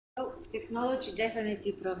technology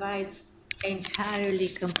definitely provides entirely,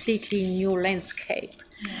 completely new landscape,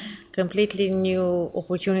 completely new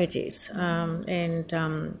opportunities, and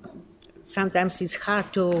sometimes it's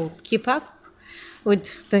hard to keep up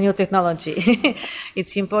with the new technology.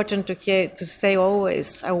 It's important to stay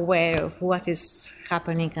always aware of what is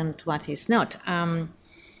happening and what is not.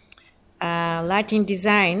 Lighting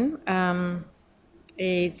design,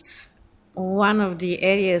 it's one of the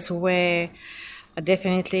areas where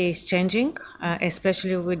definitely is changing,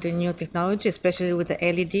 especially with the new technology, especially with the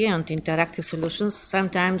LED and interactive solutions.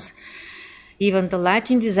 Sometimes even the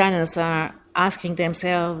lighting designers are asking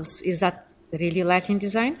themselves, is that really lighting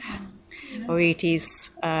design? Or it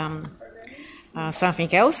is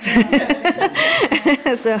something else?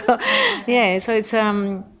 So, yeah, so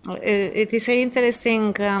it is an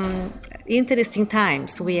interesting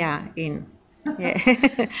times we are in. Yeah.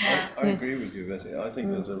 I agree with you, Betty. I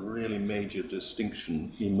think there's a really major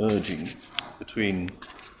distinction emerging between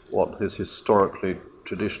what has historically,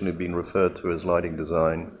 traditionally been referred to as lighting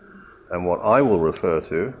design and what I will refer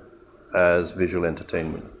to as visual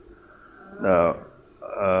entertainment. Now,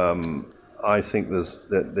 I think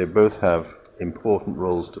that they both have important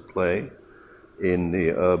roles to play in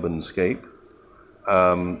the urban scape,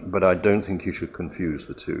 but I don't think you should confuse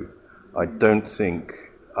the two. I don't think,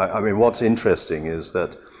 I mean, what's interesting is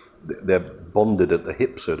that they're bonded at the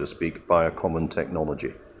hip, so to speak, by a common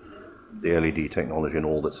technology, the LED technology and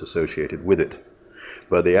all that's associated with it.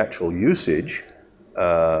 But the actual usage,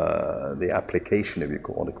 the application, if you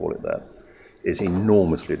want to call it that, is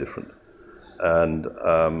enormously different. And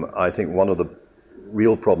I think one of the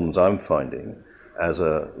real problems I'm finding as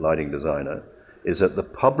a lighting designer is that the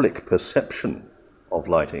public perception of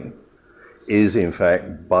lighting is in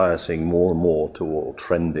fact biasing more and more toward,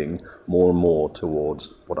 trending more and more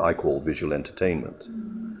towards what I call visual entertainment.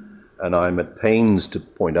 And I'm at pains to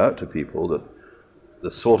point out to people that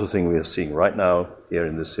the sort of thing we are seeing right now here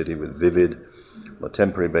in this city with Vivid on a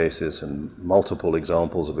temporary basis and multiple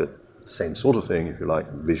examples of it, same sort of thing, if you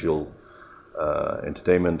like, visual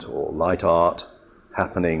entertainment or light art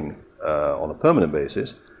happening on a permanent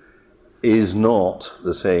basis, is not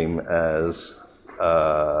the same as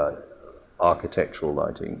architectural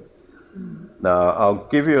lighting. Now, I'll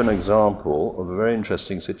give you an example of a very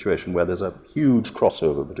interesting situation where there's a huge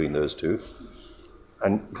crossover between those two.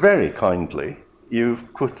 And very kindly,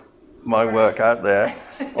 you've put my work out there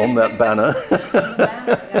on that banner.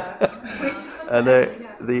 And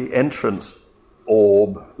the entrance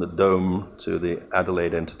orb, the dome to the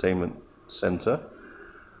Adelaide Entertainment Centre,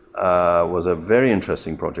 was a very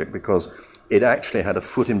interesting project because it actually had a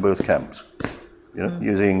foot in both camps. You know,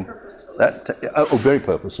 using that, very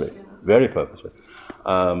purposely, very purposely.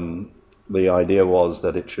 The idea was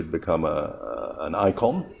that it should become an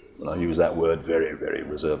icon, and I use that word very, very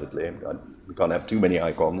reservedly. We can't have too many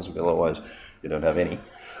icons, because otherwise you don't have any.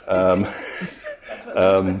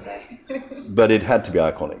 But it had to be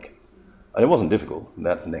iconic. And it wasn't difficult in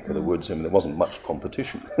that neck of the woods. I mean, there wasn't much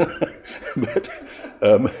competition. But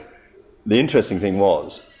the interesting thing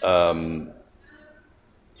was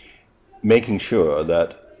making sure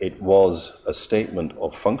that it was a statement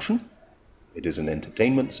of function. It is an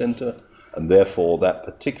entertainment center, and therefore that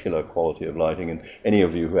particular quality of lighting, and any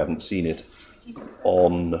of you who haven't seen it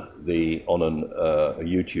on a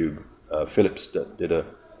YouTube, Philips did a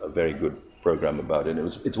very good program about it.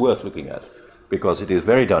 It's worth looking at because it is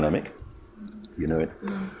very dynamic. You know,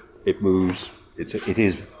 it moves. It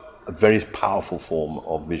is a very powerful form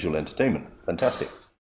of visual entertainment. Fantastic.